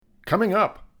Coming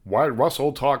up, Wyatt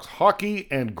Russell talks hockey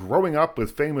and growing up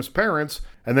with famous parents,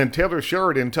 and then Taylor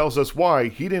Sheridan tells us why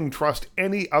he didn't trust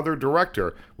any other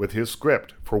director with his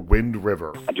script for Wind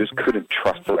River. I just couldn't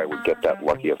trust that I would get that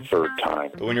lucky a third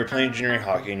time. But when you're playing junior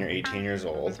hockey and you're 18 years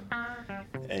old,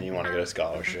 and you want to get a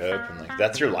scholarship, and like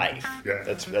that's your life. Yeah.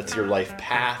 That's your life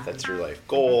path. That's your life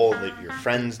goal. That your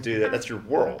friends do that. That's your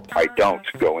world. I don't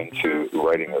go into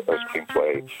writing a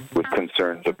screenplay with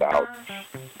concerns about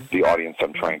the audience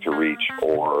I'm trying to reach,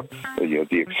 or the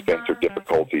expense or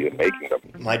difficulty in making them.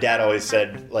 My dad always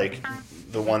said, like,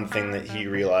 the one thing that he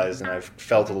realized, and I've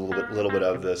felt a little bit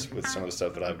of this with some of the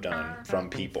stuff that I've done from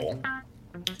people,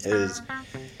 is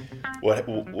what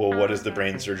does the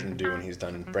brain surgeon do when he's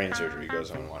done brain surgery? He goes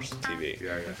home and watches the TV.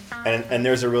 Yeah. And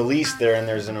there's a release there, and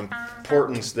there's an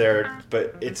importance there,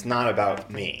 but it's not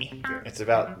about me. Yeah. It's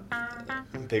about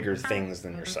bigger things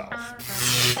than yourself.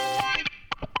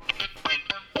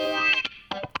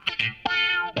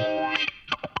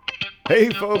 Hey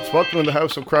folks, welcome to the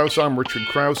House of Krause. I'm Richard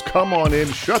Krause. Come on in,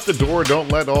 shut the door, don't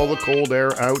let all the cold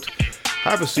air out.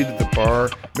 Have a seat at the bar,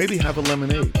 maybe have a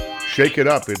lemonade. Shake it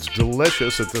up, it's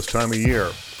delicious at this time of year.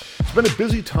 It's been a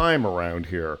busy time around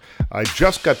here. I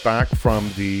just got back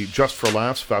from the Just for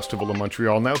Laughs Festival in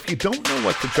Montreal. Now, if you don't know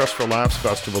what the Just for Laughs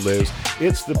Festival is,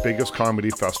 it's the biggest comedy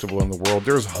festival in the world.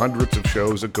 There's hundreds of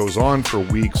shows. It goes on for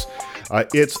weeks.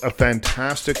 It's a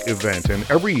fantastic event, and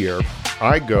every year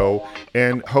I go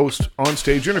and host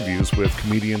on-stage interviews with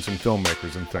comedians and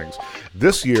filmmakers and things.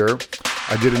 This year,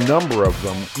 I did a number of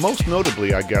them, most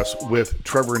notably, I guess, with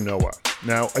Trevor Noah.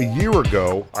 Now, a year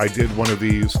ago, I did one of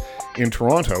these in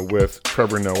Toronto with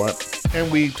Trevor Noah, and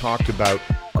we talked about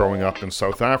growing up in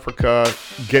South Africa,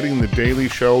 getting the Daily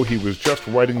Show. He was just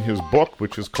writing his book,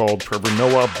 which is called Trevor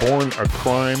Noah, Born a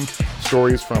Crime,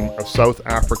 Stories from a South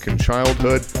African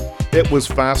Childhood. It was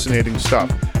fascinating stuff,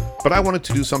 but I wanted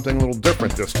to do something a little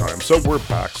different this time. So we're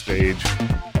backstage.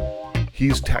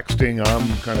 He's texting,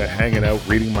 I'm kind of hanging out,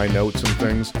 reading my notes and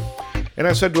things. And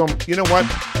I said to him, you know what?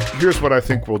 Here's what I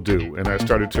think we'll do. And I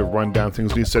started to run down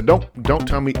things. And he said, don't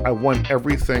tell me. I want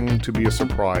everything to be a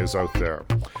surprise out there.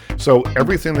 So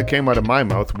everything that came out of my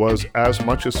mouth was as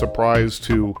much a surprise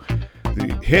to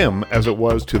him as it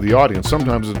was to the audience.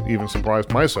 Sometimes it even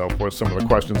surprised myself with some of the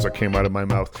questions that came out of my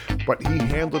mouth. But he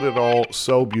handled it all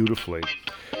so beautifully.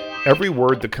 Every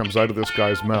word that comes out of this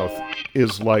guy's mouth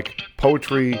is like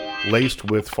poetry laced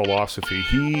with philosophy.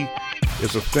 He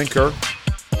is a thinker.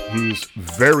 He's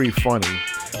very funny,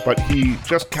 but he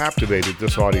just captivated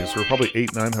this audience. There were probably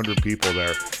 800-900 people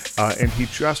there, and he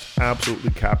just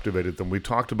absolutely captivated them. We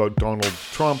talked about Donald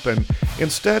Trump, and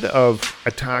instead of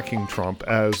attacking Trump,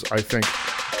 as I think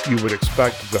you would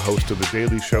expect the host of The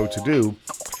Daily Show to do,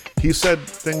 he said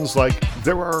things like,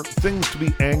 there are things to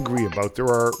be angry about, there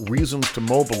are reasons to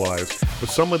mobilize, but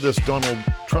some of this Donald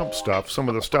Trump stuff, some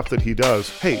of the stuff that he does,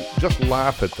 hey, just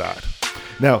laugh at that.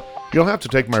 Now, you'll have to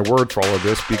take my word for all of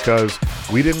this because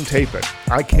we didn't tape it.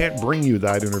 I can't bring you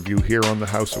that interview here on the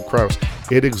House of Krause.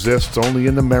 It exists only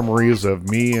in the memories of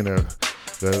me and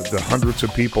the hundreds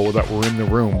of people that were in the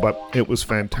room, but it was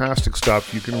fantastic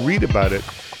stuff. You can read about it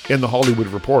in the Hollywood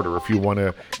Reporter if you want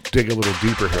to dig a little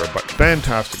deeper here, but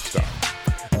fantastic stuff.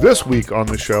 This week on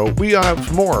the show, we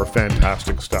have more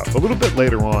fantastic stuff. A little bit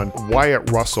later on,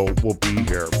 Wyatt Russell will be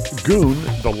here. Goon,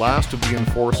 The Last of the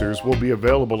Enforcers, will be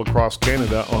available across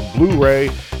Canada on Blu-ray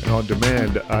and on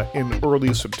demand in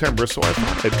early September, so I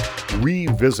thought I'd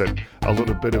revisit a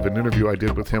little bit of an interview I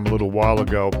did with him a little while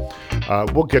ago.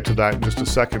 We'll get to that in just a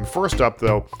second. First up,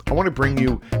 though, I want to bring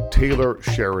you Taylor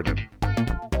Sheridan.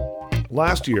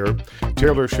 Last year,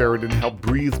 Taylor Sheridan helped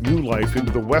breathe new life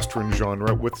into the Western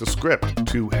genre with the script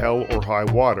To Hell or High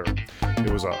Water. It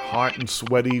was a hot and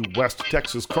sweaty West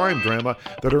Texas crime drama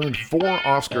that earned 4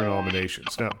 Oscar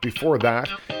nominations. Now, before that,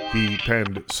 he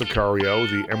penned Sicario,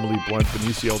 the Emily Blunt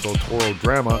Benicio del Toro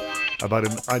drama about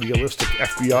an idealistic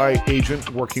FBI agent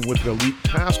working with an elite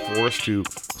task force to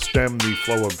stem the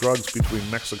flow of drugs between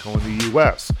Mexico and the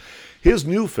U.S. His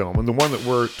new film, and the one that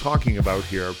we're talking about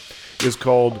here, is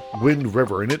called Wind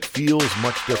River, and it feels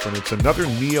much different. It's another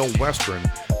neo-Western,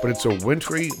 but it's a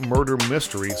wintry murder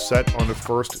mystery set on a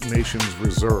First Nations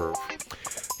reserve.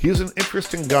 He's an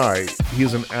interesting guy.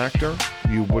 He's an actor.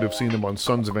 You would have seen him on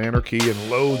Sons of Anarchy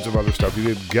and loads of other stuff. He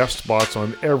did guest spots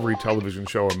on every television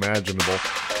show imaginable,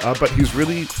 but he's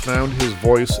really found his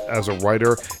voice as a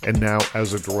writer and now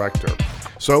as a director.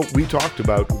 So we talked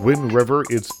about Wind River.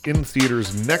 It's in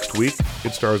theaters next week.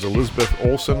 It stars Elizabeth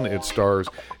Olsen. It stars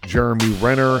Jeremy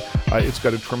Renner. It's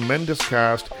got a tremendous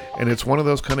cast, and it's one of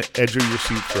those kind of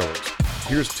edge-of-your-seat thrillers.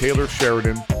 Here's Taylor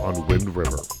Sheridan on Wind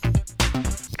River.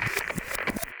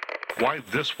 Why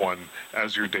this one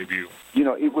as your debut?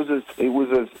 It was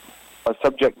a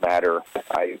subject matter.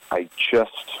 I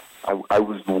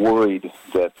was worried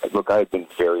that, look, I had been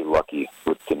very lucky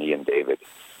with Denis and David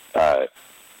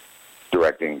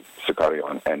directing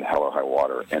Sicario and Hell or High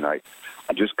Water, and I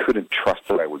just couldn't trust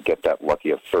that I would get that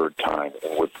lucky a third time.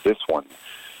 And with this one,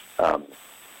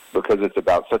 because it's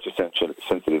about such a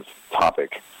sensitive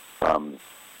topic,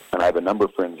 and I have a number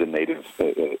of friends in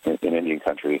Indian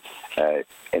country, and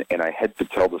I had to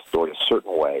tell the story a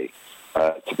certain way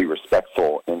to be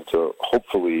respectful and to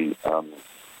hopefully,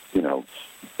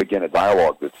 begin a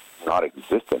dialogue that's not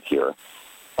existent here.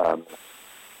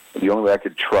 The only way I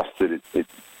could trust that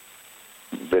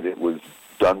it was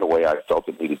done the way I felt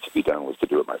it needed to be done was to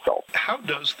do it myself. How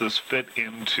does this fit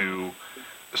into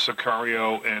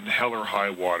Sicario and Hell or High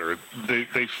Water?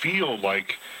 They feel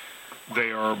like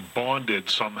they are bonded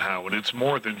somehow, and it's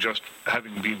more than just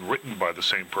having been written by the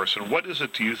same person. What is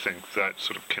it, do you think, that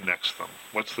sort of connects them?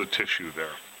 What's the tissue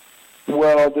there?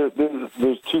 Well,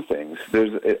 there's two things.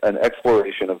 There's an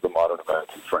exploration of the modern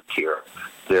American frontier.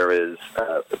 There is,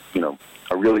 a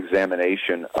real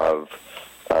examination of,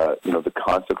 the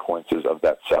consequences of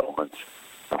that settlement,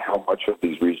 how much of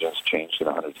these regions changed in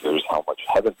 100 years, how much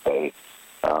haven't they,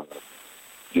 and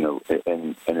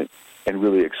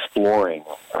really exploring,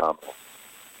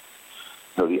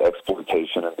 the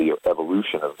exploitation and the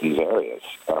evolution of these areas.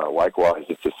 Likewise,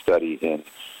 it's a study in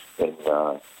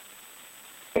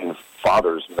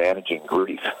fathers managing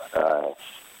grief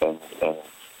and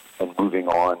moving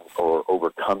on or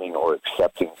overcoming or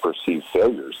accepting perceived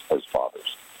failures as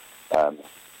fathers,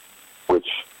 which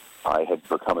I had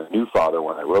become a new father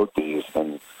when I wrote these,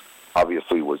 and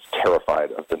obviously was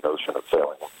terrified of the notion of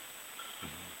failing,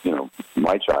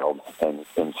 my child, and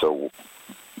so,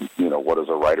 what does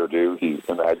a writer do? He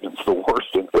imagines the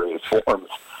worst in various forms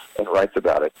and writes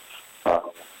about it,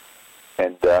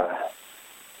 and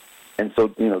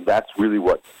so that's really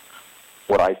what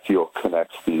I feel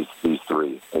connects these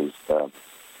three is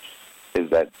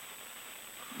that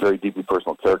very deeply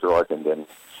personal character arc, and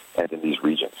in these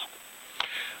regions.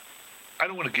 I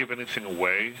don't want to give anything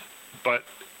away, but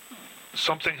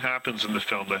something happens in the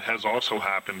film that has also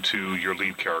happened to your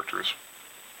lead character,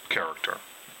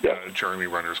 Jeremy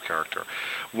Renner's character.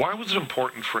 Why was it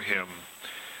important for him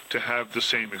to have the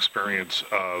same experience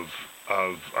of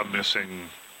a missing,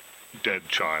 dead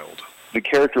child? The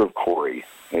character of Corey,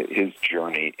 his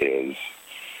journey is,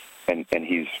 and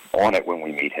he's on it when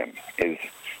we meet him, is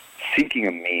seeking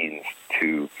a means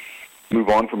to move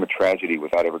on from a tragedy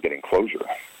without ever getting closure,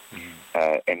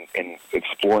 and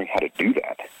exploring how to do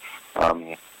that,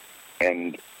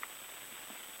 and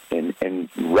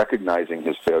recognizing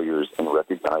his failures and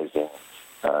recognizing,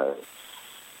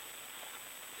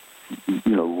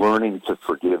 learning to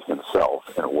forgive himself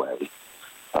in a way,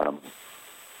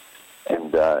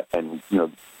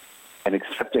 and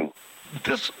accepting.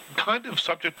 This kind of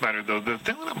subject matter, though, the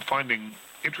thing that I'm finding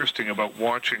interesting about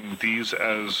watching these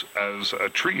as a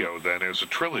trio, then as a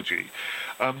trilogy,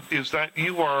 is that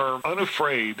you are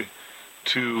unafraid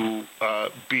to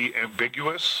be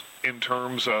ambiguous in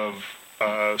terms of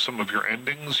some of your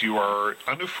endings. You are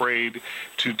unafraid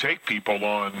to take people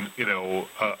on,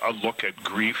 a look at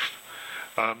grief.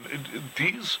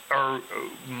 These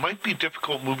might be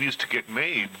difficult movies to get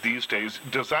made these days.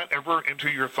 Does that ever enter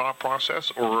your thought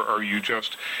process, or are you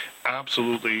just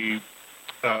absolutely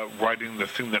writing the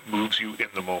thing that moves you in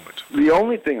the moment? The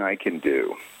only thing I can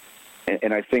do,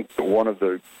 and I think one of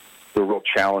the real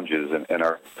challenges in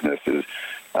our business is,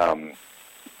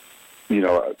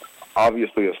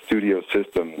 obviously a studio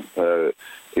system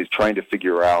is trying to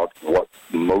figure out what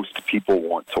most people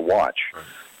want to watch,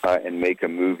 and make a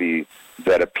movie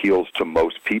that appeals to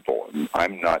most people.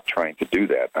 I'm not trying to do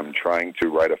that. I'm trying to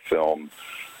write a film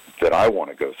that I want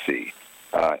to go see,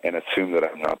 and assume that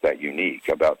I'm not that unique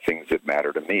about things that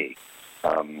matter to me.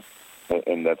 And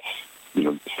that's,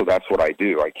 so that's what I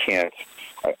do.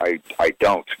 I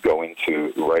don't go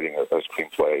into writing a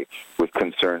screenplay with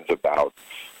concerns about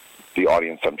the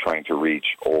audience I'm trying to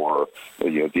reach, or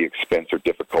the expense or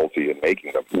difficulty in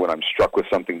making them. When I'm struck with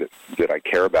something that I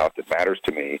care about, that matters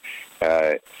to me,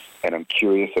 and I'm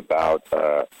curious about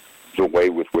the way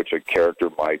with which a character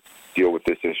might deal with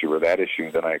this issue or that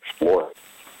issue, then I explore it.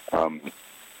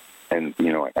 And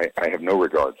I have no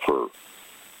regard for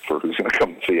who's going to come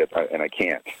and see it, and I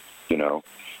can't.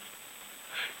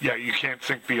 Yeah, you can't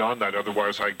think beyond that.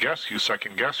 Otherwise, I guess you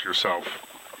second guess yourself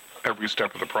every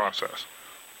step of the process.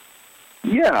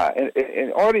 Yeah,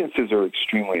 and audiences are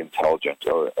extremely intelligent,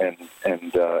 and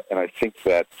I think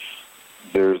that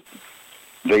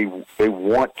they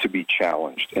want to be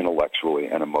challenged intellectually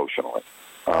and emotionally,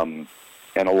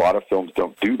 And a lot of films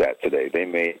don't do that today. They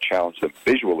may challenge them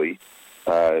visually,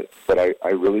 but I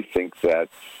really think that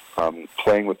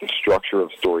playing with the structure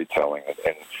of storytelling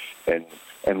and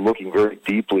looking very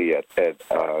deeply at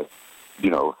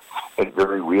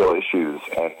very real issues,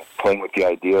 and playing with the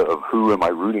idea of who am I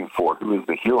rooting for, who is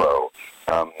the hero,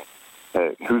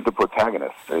 who's the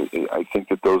protagonist. I think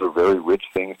that those are very rich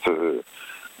things to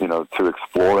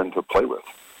explore and to play with.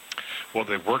 Well,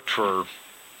 they've worked for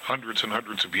hundreds and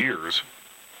hundreds of years,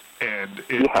 and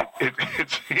it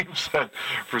seems that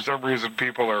for some reason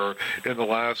people are in the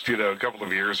last few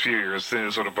years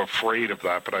sort of afraid of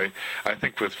that. But I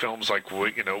think with films like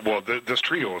this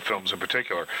trio of films in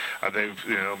particular,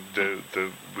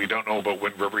 we don't know about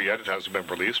Wind River yet. It hasn't been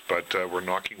released, but we're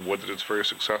knocking wood that it's very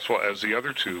successful, as the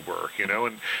other two were.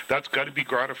 And that's got to be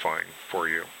gratifying for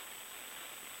you.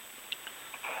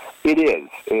 It is.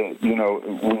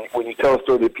 When you tell a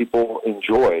story that people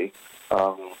enjoy.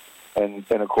 And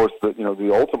of course,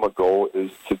 the ultimate goal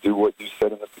is to do what you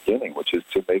said in the beginning, which is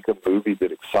to make a movie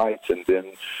that excites and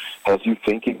then has you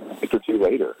thinking a week or two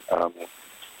later. I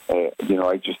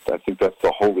think that's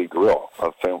the holy grail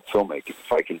of filmmaking.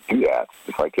 If I can do that,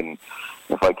 if I can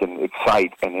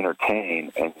excite and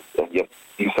entertain and yet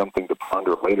do something to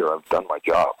ponder later, I've done my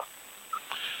job.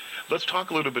 Let's talk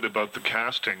a little bit about the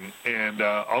casting, and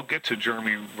I'll get to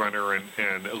Jeremy Renner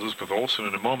and Elizabeth Olsen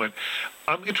in a moment.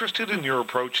 I'm interested in your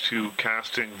approach to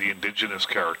casting the Indigenous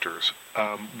characters.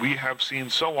 We have seen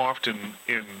so often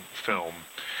in film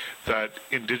that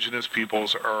Indigenous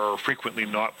peoples are frequently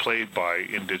not played by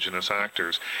Indigenous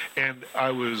actors, and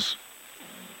I was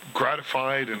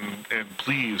gratified and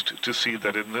pleased to see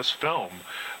that in this film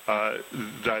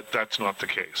that's not the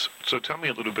case. So tell me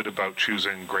a little bit about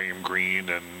choosing Graham Greene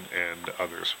and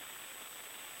others.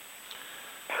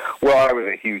 Well, I was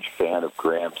a huge fan of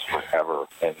Graham's forever,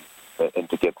 and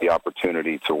to get the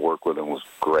opportunity to work with him was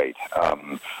great.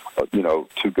 To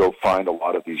go find a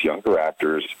lot of these younger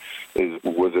actors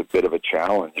was a bit of a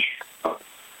challenge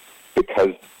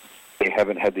because they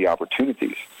haven't had the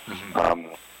opportunities.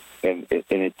 Mm-hmm. And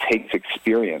it takes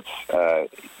experience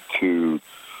to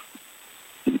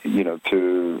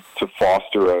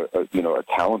foster a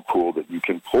talent pool that you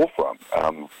can pull from.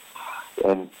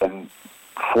 And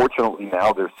fortunately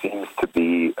now there seems to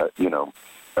be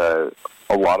a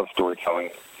lot of storytelling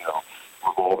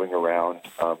revolving around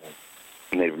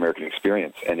Native American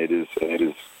experience, and it is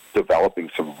developing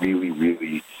some really,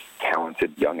 really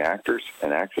talented young actors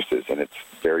and actresses, and it's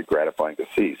very gratifying to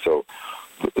see. So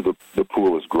the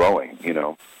pool is growing,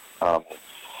 and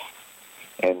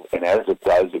as it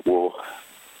does, it will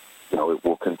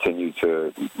continue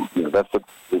to. That's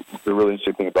the really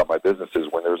interesting thing about my business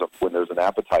is when there's an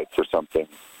appetite for something,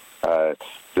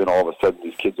 then all of a sudden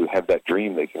these kids who have that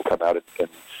dream, they can come out and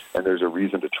there's a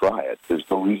reason to try it. There's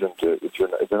no reason to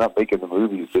if they're not making the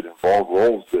movies that involve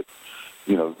roles that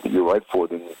you're right for,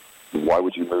 then why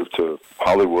would you move to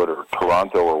Hollywood or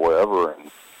Toronto or wherever and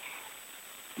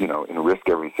risk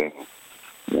everything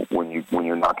when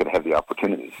you're not going to have the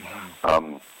opportunities?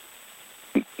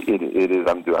 It is.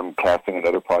 I'm casting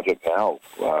another project now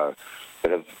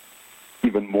that has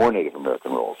even more Native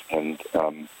American roles, and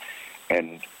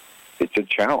it's a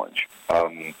challenge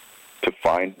to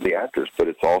find the actors, but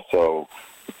it's also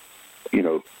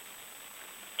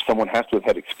someone has to have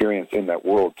had experience in that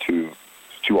world to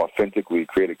authentically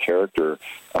create a character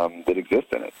that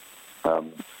exists in it.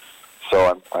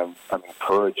 So I'm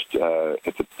encouraged.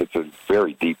 It's a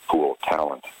very deep pool of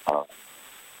talent,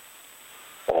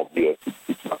 albeit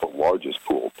it's not the largest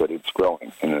pool, but it's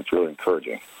growing and it's really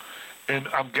encouraging. And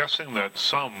I'm guessing that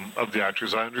some of the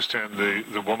actors, I understand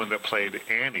the woman that played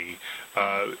Annie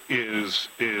is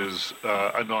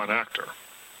a non-actor.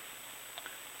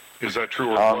 Is that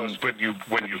true, or was when you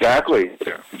exactly?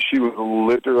 Yeah. She was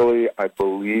literally, I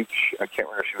believe, I can't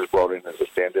remember if she was brought in as a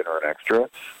stand-in or an extra,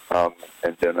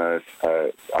 and then I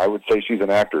would say she's an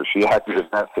actor. She acted in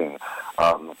that scene,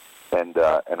 and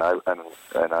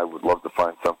I would love to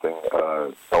find something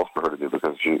else for her to do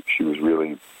because she was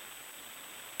really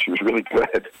good. She was really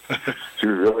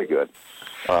good.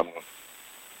 And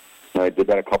I did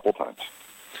that a couple times.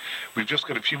 We've just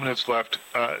got a few minutes left.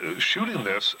 Shooting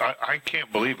this, I can't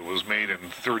believe it was made in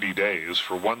 30 days,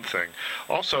 for one thing.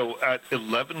 Also, at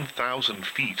 11,000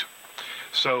 feet.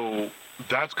 So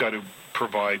that's got to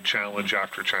provide challenge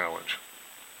after challenge.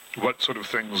 What sort of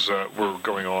things were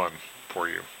going on for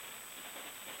you?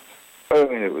 I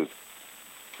mean,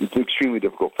 it's an extremely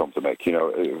difficult film to make.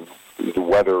 The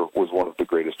weather was one of the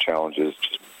greatest challenges.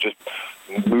 Just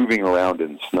moving around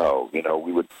in snow.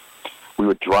 We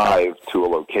would drive to a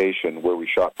location where we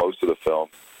shot most of the film,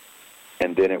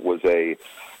 and then it was a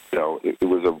it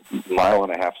was a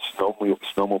 1.5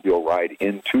 snowmobile ride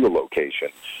into a location.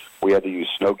 We had to use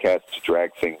snowcats to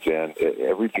drag things in.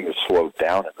 Everything is slowed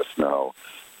down in the snow.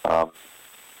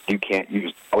 You can't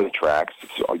use dolly tracks.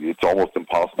 It's almost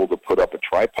impossible to put up a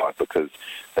tripod because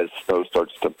as snow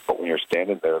starts to melt when you're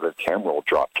standing there, the camera will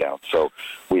drop down. So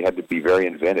we had to be very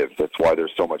inventive. That's why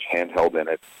there's so much handheld in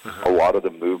it. A lot of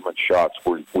the movement shots,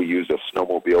 we use a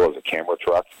snowmobile as a camera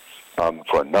truck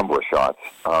for a number of shots.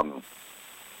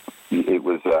 It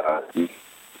was it's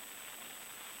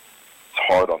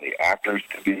hard on the actors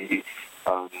to be,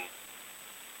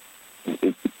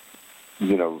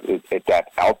 at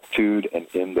that altitude and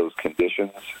in those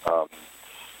conditions.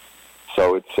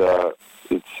 So it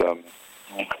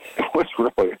was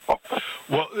really hard.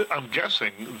 Well, I'm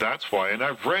guessing that's why, and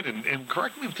I've read, and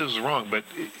correct me if this is wrong, but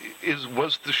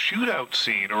was the shootout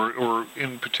scene, or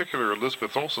in particular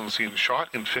Elizabeth Olsen's scene, shot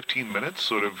in 15 minutes,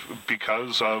 sort of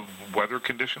because of weather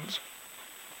conditions?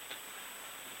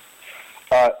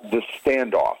 The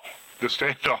standoff. The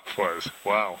standoff was,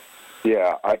 wow.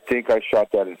 Yeah, I think I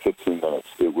shot that in 15 minutes.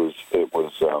 It was,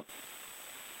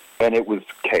 and it was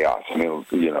chaos. I mean,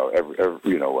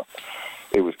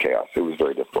 it was chaos. It was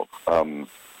very difficult.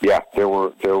 There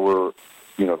were,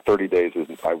 30 days.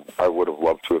 I would have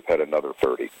loved to have had another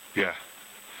 30. Yeah.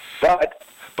 But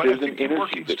I there's think an you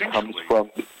work energy that comes instinctually. from.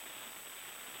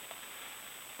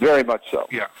 Very much so.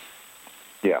 Yeah.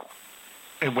 Yeah.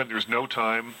 And when there's no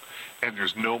time and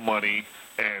there's no money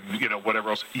and, whatever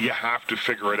else, you have to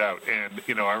figure it out. And,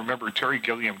 I remember Terry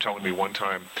Gilliam telling me one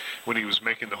time when he was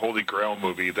making the Holy Grail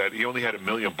movie that he only had $1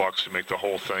 million to make the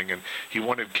whole thing, and he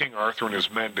wanted King Arthur and his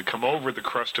men to come over the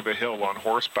crest of a hill on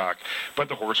horseback, but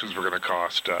the horses were going to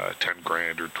cost 10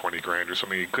 grand or 20 grand or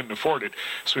something. He couldn't afford it,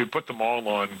 so he put them all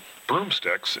on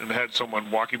broomsticks and had someone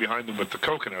walking behind them with the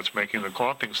coconuts making the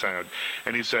clomping sound.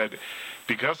 And he said,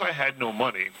 because I had no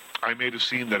money, I made a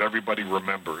scene that everybody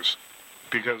remembers.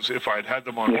 Because if I'd had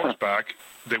them on horseback,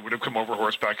 they would have come over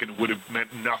horseback and it would have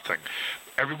meant nothing.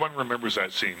 Everyone remembers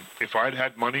that scene. If I'd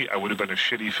had money, I would have been a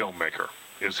shitty filmmaker,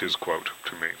 is his quote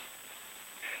to me.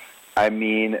 I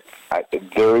mean,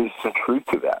 there is some truth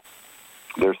to that.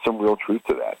 There's some real truth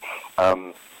to that.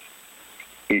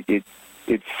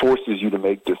 It forces you to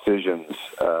make decisions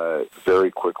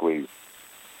very quickly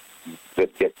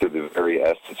that get to the very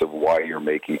essence of why you're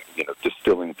making,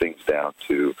 distilling things down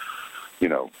to,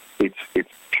 its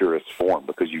purest form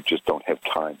because you just don't have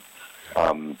time.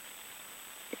 I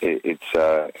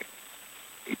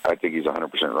think he's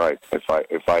 100% right.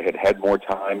 If I had more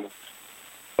time,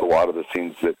 a lot of the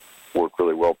scenes that work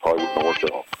really well probably wouldn't have worked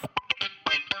at all.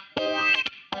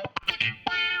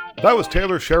 That was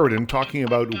Taylor Sheridan talking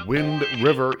about Wind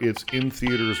River. It's in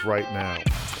theaters right now.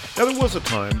 Now, there was a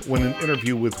time when an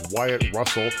interview with Wyatt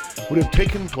Russell would have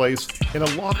taken place in a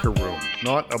locker room,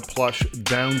 not a plush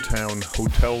downtown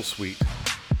hotel suite.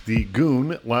 The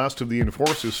Goon, Last of the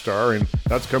Enforcers star, and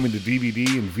that's coming to DVD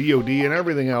and VOD and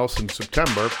everything else in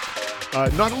September,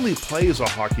 not only plays a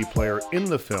hockey player in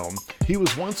the film, he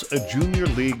was once a junior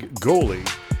league goalie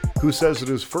who says that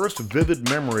his first vivid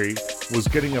memory was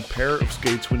getting a pair of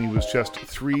skates when he was just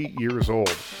 3 years old.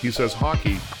 He says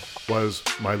hockey was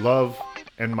my love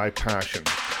and my passion.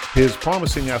 His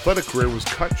promising athletic career was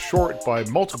cut short by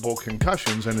multiple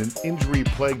concussions and an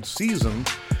injury-plagued season,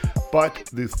 but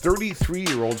the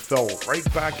 33-year-old fell right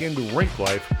back into rink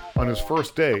life on his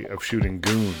first day of shooting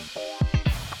Goon.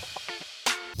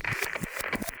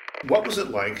 What was it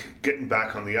like getting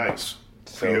back on the ice?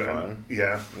 So fun.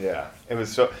 Yeah. Yeah. It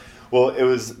was so... Well,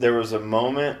 there was a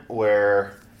moment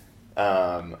where...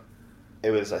 I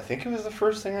think it was the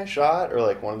first thing I shot, or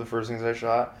like one of the first things I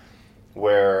shot,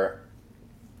 where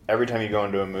every time you go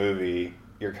into a movie,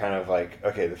 you're kind of like,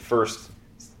 okay, the first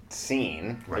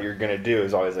scene that you're going to do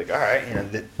is always like, all right,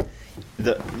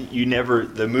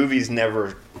 the movie's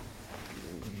never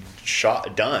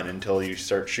done until you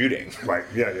start shooting. Right,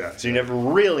 yeah. So you never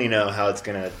really know how it's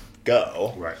going to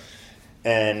go. Right.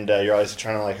 And you're always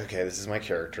trying to like, okay, this is my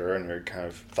character, and you're kind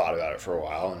of thought about it for a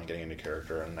while and getting into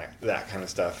character and that kind of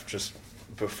stuff just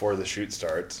before the shoot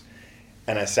starts.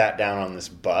 And I sat down on this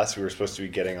bus. We were supposed to be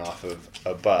getting off of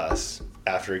a bus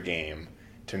after a game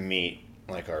to meet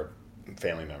like our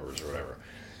family members or whatever.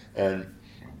 And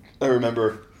I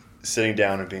remember sitting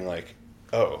down and being like,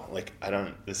 oh, like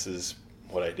this is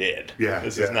what I did. Yeah.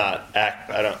 This is not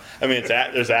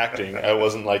there's acting. I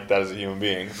wasn't like that as a human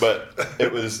being, but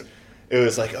it was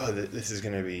like, oh,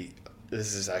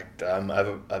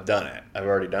 I've done it. I've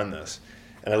already done this.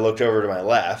 And I looked over to my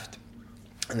left,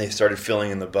 and they started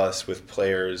filling in the bus with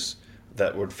players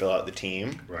that would fill out the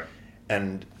team. Right.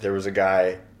 And there was a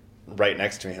guy right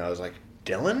next to me, and I was like,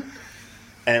 Dylan?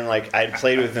 And like I'd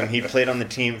played with him. He played on the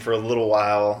team for a little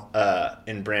while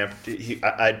in Brampton.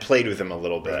 I'd played with him a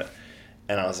little bit,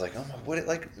 and I was like, "Oh my, what?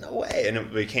 Like, no way!" And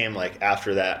it became like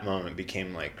after that moment,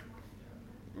 became like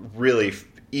really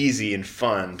easy and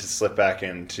fun to slip back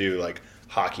into like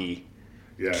hockey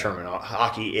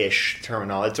hockey-ish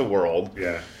terminal. It's a world.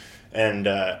 Yeah. And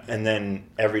then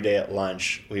every day at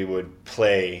lunch we would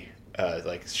play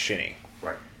like shinny.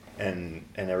 Right. And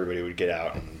everybody would get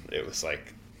out, and it was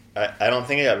like I don't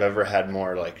think I've ever had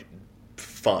more like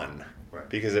fun, right,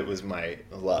 because it was my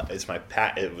love. It was my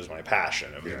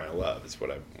passion. It was yeah, my love. It's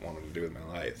what I wanted to do with my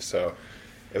life. So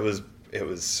it was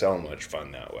so much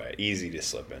fun that way. Easy to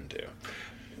slip into.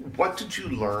 What did you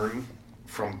learn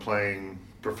from playing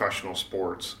professional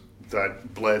sports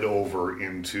that bled over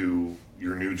into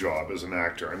your new job as an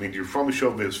actor? I mean, you're from a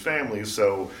showbiz family,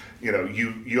 so you know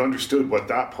you understood what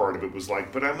that part of it was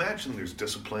like. But I imagine there's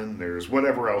discipline, there's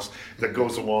whatever else that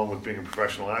goes along with being a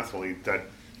professional athlete that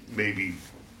maybe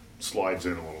slides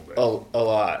in a little bit. A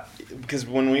lot, because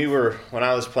when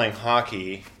I was playing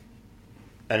hockey,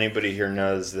 anybody here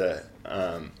knows that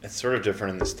it's sort of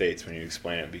different in the States when you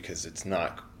explain it, because it's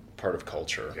not part of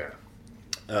culture.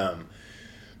 Yeah.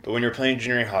 But when you're playing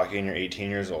junior hockey and you're 18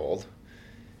 years old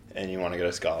and you want to get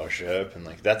a scholarship, and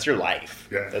like that's your life.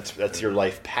 Yeah. That's your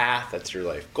life path. That's your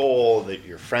life goal. That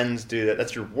your friends do that.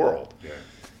 That's your world. Yeah.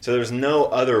 So there's no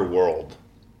other world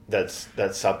that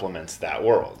supplements that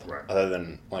world, right, other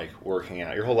than like working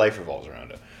out. Your whole life revolves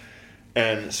around it.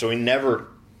 And so we never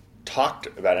talked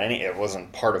about it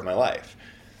wasn't part of my life.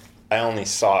 I only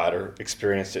saw it or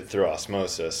experienced it through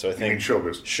osmosis. So I think show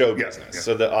business. Yeah.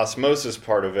 So the osmosis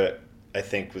part of it, I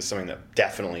think, was something that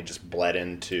definitely just bled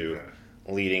into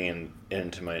leading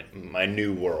into my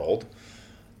new world.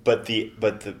 But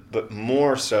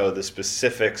more so the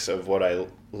specifics of what I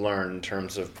learned in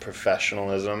terms of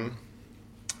professionalism,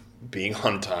 being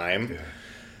on time.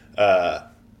 Yeah.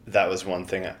 That was one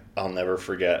thing I'll never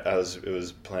forget. I was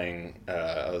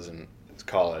in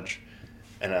college,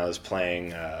 and I was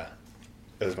playing.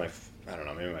 It was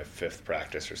maybe my fifth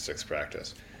practice or sixth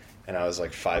practice, and I was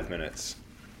like 5 minutes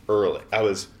early. I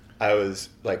was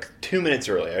like 2 minutes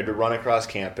early. I had to run across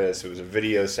campus. It was a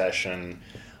video session.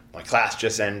 My class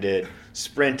just ended.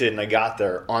 Sprinted, and I got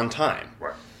there on time.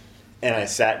 Right. And I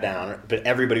sat down, but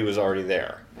everybody was already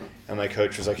there. And my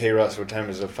coach was like, "Hey Russ, what time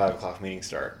does the 5 o'clock meeting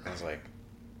start?" I was like,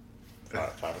 5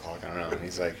 o'clock, I don't know. And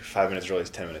he's like, 5 minutes early is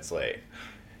 10 minutes late.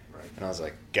 Right. And I was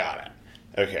like, got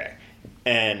it. Okay.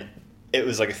 And it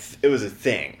was like it was a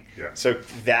thing. Yeah. So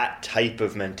that type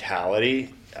of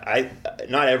mentality,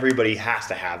 not everybody has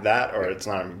to have that, or it's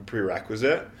not a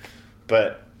prerequisite,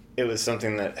 but it was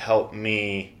something that helped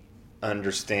me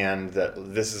understand that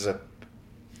this is a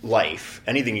life.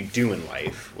 Anything you do in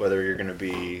life, whether you're going to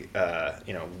be,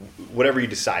 whatever you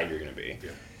decide you're going to be,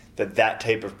 that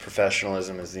type of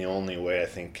professionalism is the only way I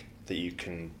think that you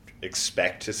can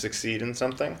expect to succeed in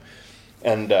something.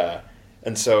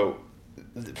 And so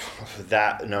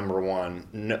that, number one,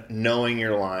 knowing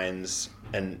your lines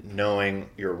and knowing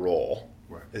your role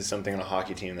is something on a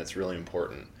hockey team that's really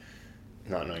important.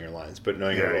 Not knowing your lines, but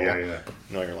knowing your role. Yeah.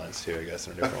 Knowing your lines too, I guess,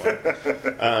 in a different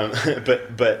way.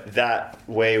 But that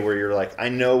way where you're like, I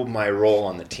know my role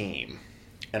on the team,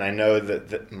 and I know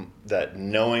that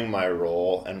knowing my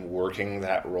role and working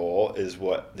that role is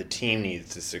what the team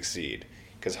needs to succeed.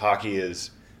 Because hockey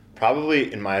is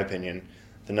probably, in my opinion,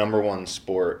 the number one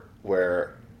sport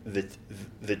where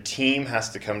the team has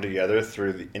to come together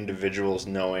through the individuals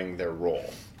knowing their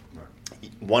role.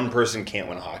 Right. One person can't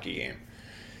win a hockey game.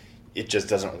 It just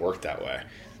doesn't work that way.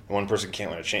 One person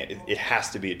can't win a championship. It has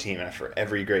to be a team. And for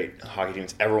every great hockey team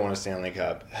that's ever won a Stanley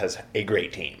Cup has a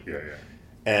great team. Yeah.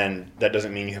 And that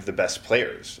doesn't mean you have the best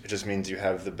players. It just means you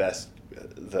have the best,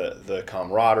 the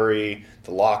camaraderie,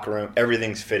 the locker room,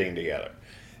 everything's fitting together.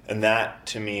 And that,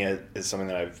 to me, is something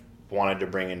that I've wanted to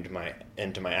bring into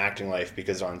my acting life,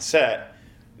 because on set,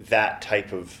 that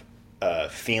type of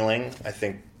feeling, I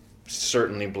think,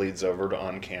 certainly bleeds over to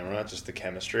on camera, just the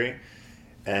chemistry.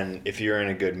 And if you're in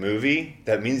a good movie,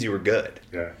 that means you were good.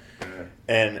 Yeah.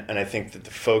 And I think that the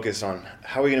focus on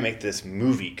how are we going to make this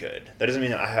movie good, that doesn't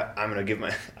mean that I'm going to give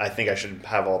I think I should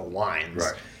have all the lines.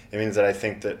 Right. It means that I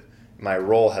think that my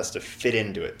role has to fit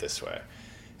into it this way.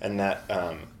 And that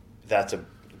that's a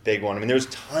big one. I mean, there's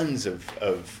tons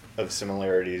of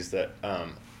similarities that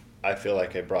I feel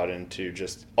like I brought into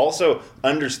just also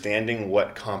understanding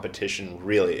what competition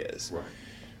really is. Right.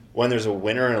 When there's a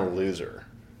winner and a loser,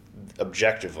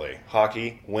 objectively,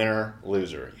 hockey, winner,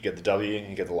 loser. You get the W,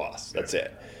 you get the loss. That's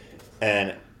it.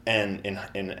 And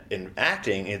in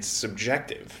acting, it's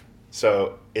subjective.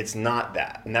 So it's not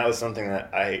that. And that was something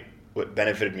that what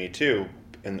benefited me too,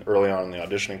 early on in the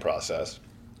auditioning process,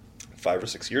 5 or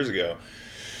 6 years ago,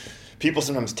 people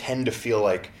sometimes tend to feel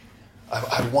like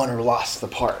I won or lost the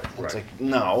part. It's Right. like,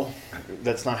 no,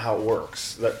 that's not how it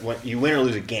works. That when you win or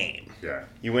lose a game. Yeah.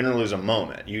 You win or lose a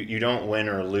moment. You don't win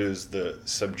or lose the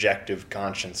subjective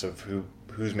conscience of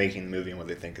who's making the movie and what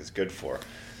they think is good for.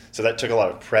 So that took a lot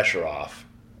of pressure off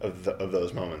of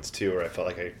those moments too, where I felt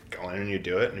like I go in and you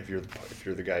do it, and if you're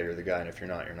the guy, you're the guy, and if you're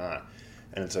not, you're not.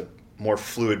 And it's a more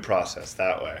fluid process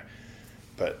that way.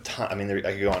 But I mean, I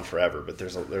could go on forever, but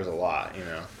there's a lot, you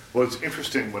know. Well, it's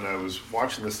interesting when I was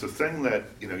watching this, the thing that,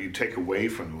 you know, you take away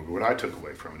from the movie, what I took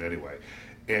away from it anyway,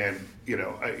 and, you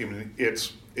know, I mean,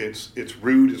 it's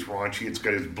rude, it's raunchy, it's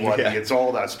got, it's bloody, Yeah. it's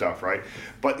all that stuff, right?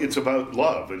 But it's about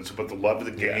love, and it's about the love of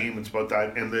the game, it's about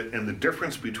that, and the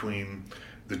difference between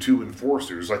the two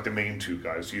enforcers, like the main two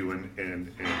guys, you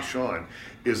and Sean,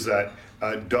 is that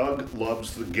Doug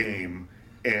loves the game,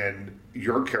 and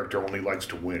your character only likes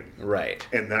to win. Right.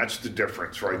 And that's the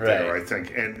difference right there, I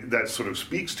think. And that sort of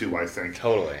speaks to, I think,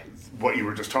 Totally. what you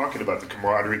were just talking about, the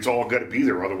camaraderie. It's all got to be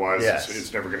there, otherwise Yes.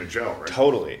 it's never going to gel, right?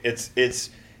 Totally.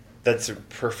 That's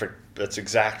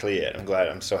exactly it.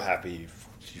 I'm so happy you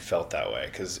felt that way,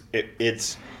 because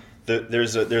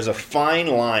there's a fine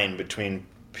line between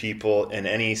people in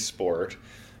any sport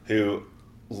who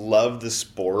love the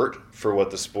sport for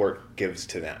what the sport gives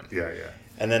to them. Yeah.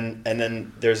 And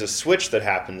then there's a switch that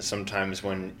happens sometimes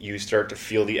when you start to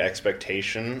feel the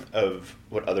expectation of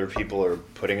what other people are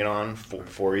putting it on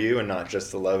for you, and not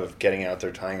just the love of getting out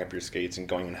there, tying up your skates, and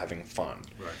going and having fun.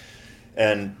 Right.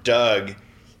 And Doug,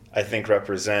 I think,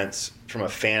 represents, from a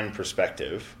fan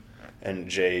perspective, and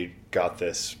Jay got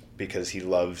this because he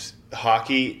loves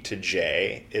hockey. To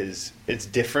Jay, it's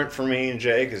different for me and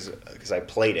Jay because I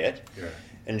played it. Yeah.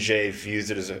 And Jay views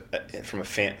it as from a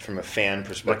fan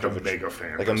perspective, Like a mega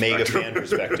fan like a mega perspective. fan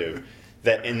perspective.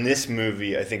 That in this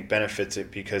movie, I think, benefits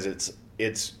it because it's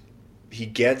he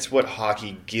gets what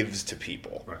hockey gives to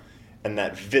people, Right. and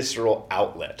that visceral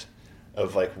outlet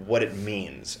of like what it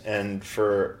means. And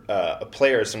for a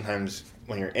player, sometimes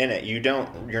when you're in it,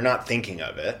 you're not thinking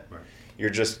of it. Right. You're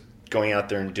just going out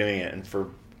there and doing it. And for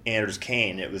Anders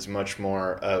Kane, it was much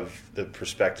more of the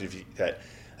perspective that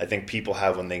I think people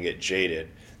have when they get jaded.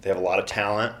 They have a lot of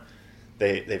talent.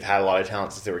 They've had a lot of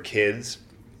talent since they were kids,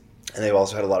 and they've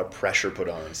also had a lot of pressure put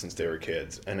on them since they were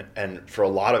kids. And for a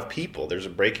lot of people, there's a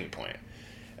breaking point.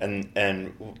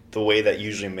 And the way that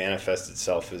usually manifests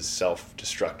itself is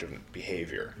self-destructive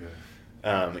behavior.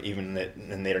 Yeah. And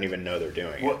they don't even know they're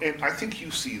doing Well, it. and I think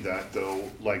you see that, though,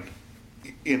 like,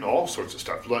 in all sorts of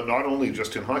stuff. Not only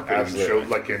just in hockey, but in Absolutely. show,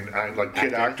 like in like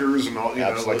kid Acting. actors and all, you know,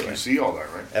 like Absolutely. you see all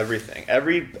that, right? Everything.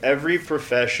 Every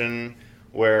profession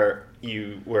where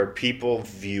people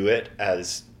view it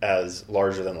as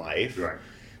larger than life. Right.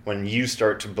 When you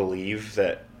start to believe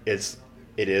that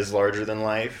it is larger than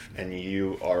life, and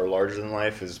you are larger than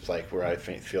life, is like where I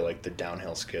feel like the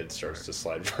downhill skid starts to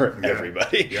slide for Yeah.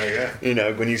 everybody. Yeah. You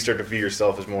know, when you start to view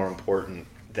yourself as more important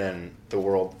than the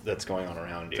world that's going on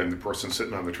around you. Than the person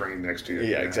sitting on the train next to you.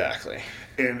 Yeah, exactly.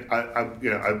 And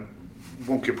I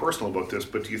won't get personal about this,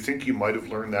 but do you think you might have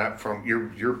learned that from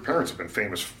your parents? Have been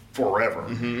famous forever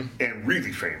and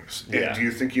really famous. And Yeah. do you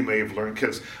think you may have learned,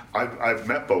 because I've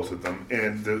met both of them,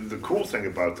 and the cool thing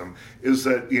about them is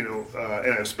that, you know,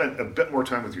 and I've spent a bit more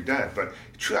time with your dad, but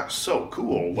just so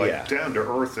cool, like Yeah. down to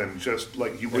earth, and just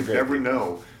like you would great never people.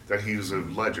 know that he's a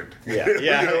legend. Yeah,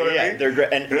 You know what I mean? they're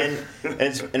great,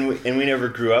 and we never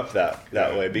grew up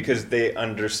that way, because they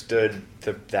understood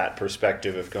that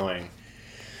perspective of going,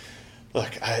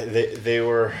 look, they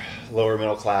were lower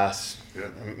middle class Yeah.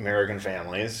 American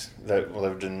families that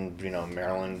lived in, you know,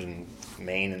 Maryland and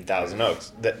Maine and Thousand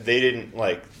Oaks. That they didn't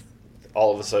like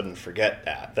all of a sudden forget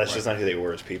that. That's just Right. not who they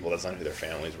were as people. That's not who their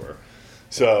families were.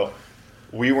 So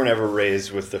we were never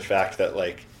raised with the fact that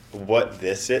like what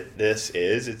this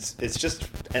is. It's just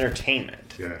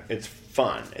entertainment. Yeah. It's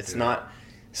fun. It's Yeah. not.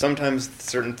 Sometimes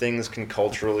certain things can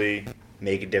culturally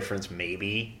make a difference,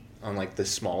 maybe on like the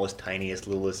smallest, tiniest,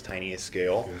 littlest, tiniest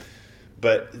scale. Yeah.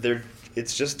 But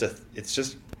it's just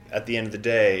at the end of the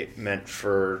day meant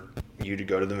for you to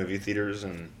go to the movie theaters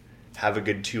and have a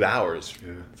good 2 hours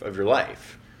Yeah. of your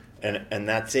life, and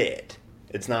that's it.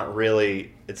 It's not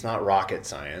rocket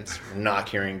science. We're not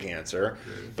curing cancer,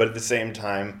 but at the same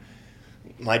time,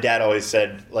 my dad always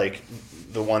said, like,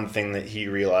 the one thing that he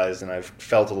realized, and I've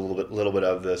felt a little bit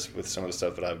of this with some of the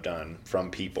stuff that I've done from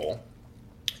people,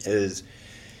 is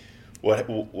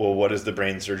what does the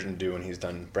brain surgeon do when he's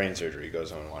done brain surgery? He goes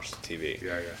home and watches the TV.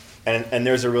 Yeah. And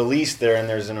there's a release there, and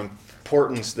there's an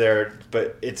importance there,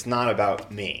 but it's not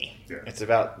about me. Yeah. It's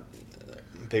about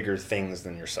bigger things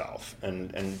than yourself, and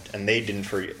they didn't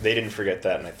forget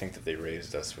that, and I think that they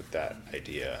raised us with that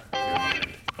idea in mind.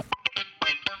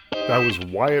 That was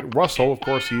Wyatt Russell. Of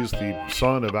course, he's the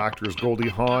son of actors Goldie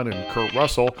Hawn and Kurt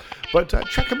Russell. But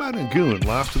check him out in Goon,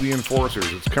 Last of the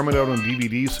Enforcers. It's coming out on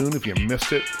DVD soon if you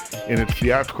missed it in its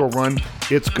theatrical run.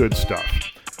 It's good stuff.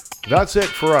 That's it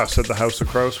for us at the House of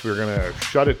Kraus. We're going to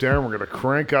shut it down. We're going to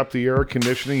crank up the air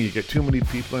conditioning. You get too many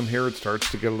people in here, it starts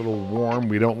to get a little warm.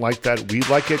 We don't like that. We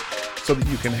like it so that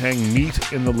you can hang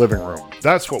meat in the living room.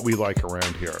 That's what we like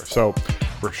around here. So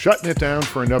we're shutting it down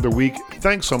for another week.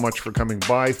 Thanks so much for coming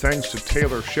by. Thanks to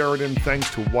Taylor Sheridan. Thanks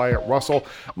to Wyatt Russell.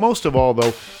 Most of all, though,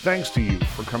 thanks to you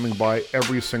for coming by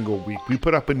every single week. We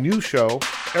put up a new show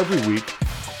every week.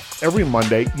 Every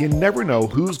Monday. You never know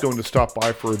who's going to stop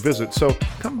by for a visit, so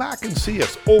come back and see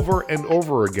us over and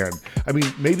over again. I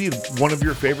mean, maybe one of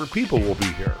your favorite people will be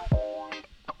here.